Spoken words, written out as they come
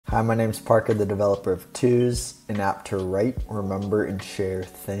Hi, my name is Parker, the developer of Twos, an app to write, remember, and share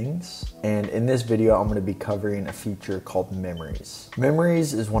things. And in this video, I'm going to be covering a feature called Memories.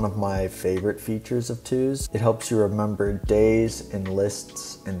 Memories is one of my favorite features of Twos. It helps you remember days and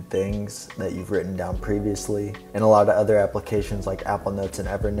lists and things that you've written down previously. In a lot of other applications like Apple Notes and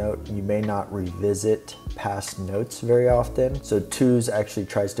Evernote, you may not revisit past notes very often. So Twos actually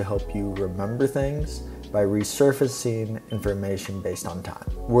tries to help you remember things by resurfacing information based on time.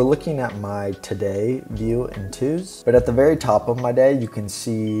 We're looking at my today view in Twos, but at the very top of my day, you can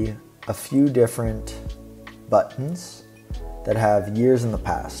see a few different buttons that have years in the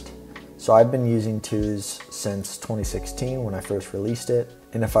past. So I've been using Twos since 2016 when I first released it.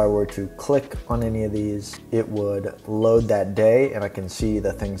 And if I were to click on any of these, it would load that day and I can see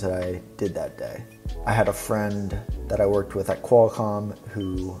the things that I did that day. I had a friend that I worked with at Qualcomm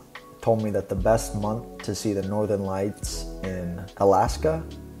who told me that the best month to see the northern lights in Alaska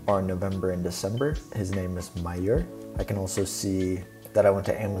are November and December. His name is Mayur. I can also see that I went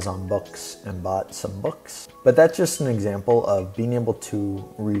to Amazon Books and bought some books. But that's just an example of being able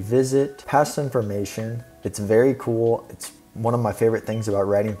to revisit past information. It's very cool. It's one of my favorite things about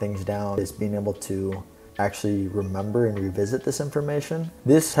writing things down is being able to actually remember and revisit this information.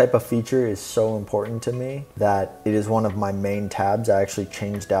 This type of feature is so important to me that it is one of my main tabs. I actually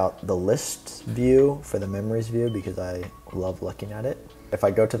changed out the lists view for the memories view because I love looking at it. If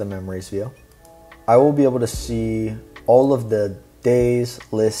I go to the memories view, I will be able to see all of the days,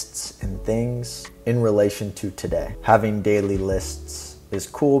 lists, and things in relation to today. Having daily lists is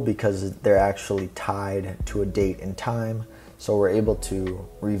cool because they're actually tied to a date and time. So we're able to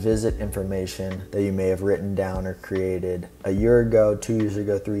revisit information that you may have written down or created a year ago, 2 years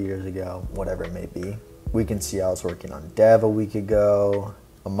ago, 3 years ago, whatever it may be. We can see I was working on dev a week ago.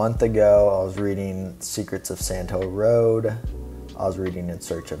 A month ago, I was reading Secrets of Santo Road. I was reading In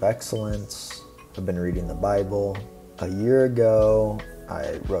Search of Excellence. I've been reading the Bible. A year ago,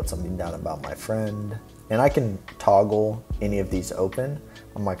 I wrote something down about my friend. And I can toggle any of these open.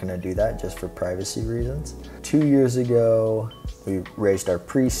 I'm not gonna do that just for privacy reasons. 2 years ago, we raised our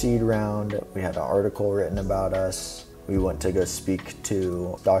pre-seed round. We had an article written about us. We went to go speak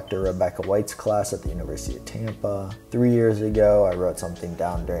to Dr. Rebecca White's class at the University of Tampa. 3 years ago, I wrote something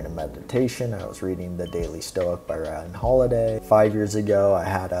down during a meditation. I was reading The Daily Stoic by Ryan Holiday. 5 years ago, I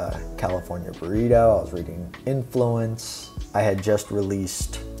had a California burrito. I was reading Influence. I had just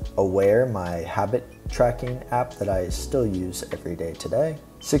released Aware, my habit tracking app that I still use every day today.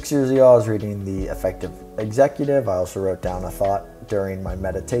 6 years ago, I was reading The Effective Executive. I also wrote down a thought during my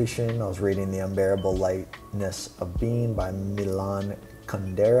meditation. I was reading The Unbearable Lightness of Being by Milan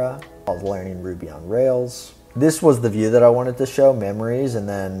Kundera. I was learning Ruby on Rails. This was the view that I wanted to show, memories, and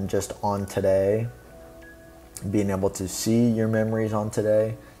then just on today, being able to see your memories on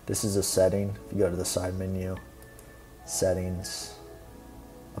today. This is a setting. If you go to the side menu, settings,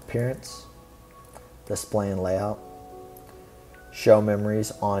 appearance, display and layout, show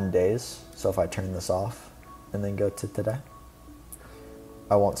memories on days. So if I turn this off and then go to today,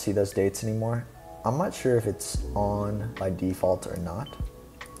 I won't see those dates anymore. I'm not sure if it's on by default or not.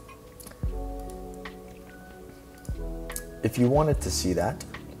 If you wanted to see that,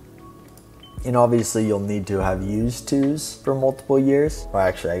 and obviously you'll need to have used Twos for multiple years, or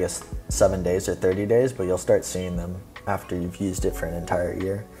actually I guess 7 days or 30 days, but you'll start seeing them after you've used it for an entire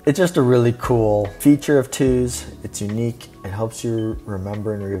year. It's just a really cool feature of Twos. It's unique. It helps you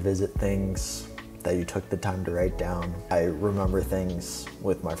remember and revisit things that you took the time to write down. I remember things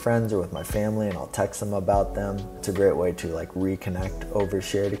with my friends or with my family and I'll text them about them. It's a great way to reconnect over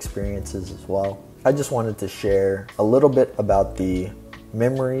shared experiences as well. I just wanted to share a little bit about the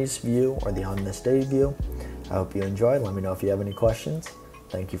memories view or the on this day view. I hope you enjoyed. Let me know if you have any questions.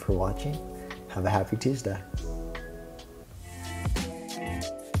 Thank you for watching. Have a happy Tuesday.